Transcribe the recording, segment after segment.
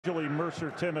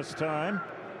Mercer Timmis time,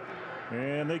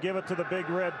 and they give it to the big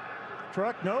red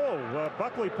truck. No,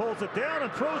 Buckley pulls it down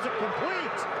and throws it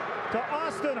complete to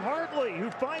Austin Hartley, who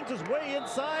finds his way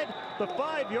inside the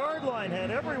 5-yard line.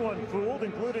 Had everyone fooled,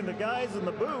 including the guys in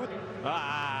the booth.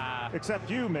 Except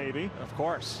you, maybe. Of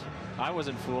course. I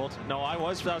wasn't fooled. No, I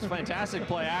was. That was fantastic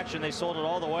play action. They sold it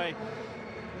all the way.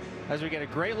 As we get a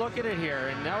great look at it here,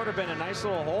 and that would have been a nice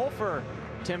little hole for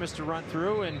Timmis to run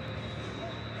through, and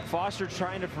Foster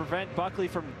trying to prevent Buckley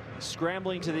from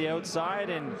scrambling to the outside,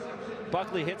 and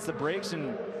Buckley hits the brakes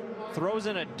and throws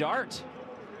in a dart.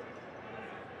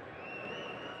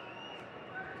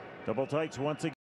 Double tights once again.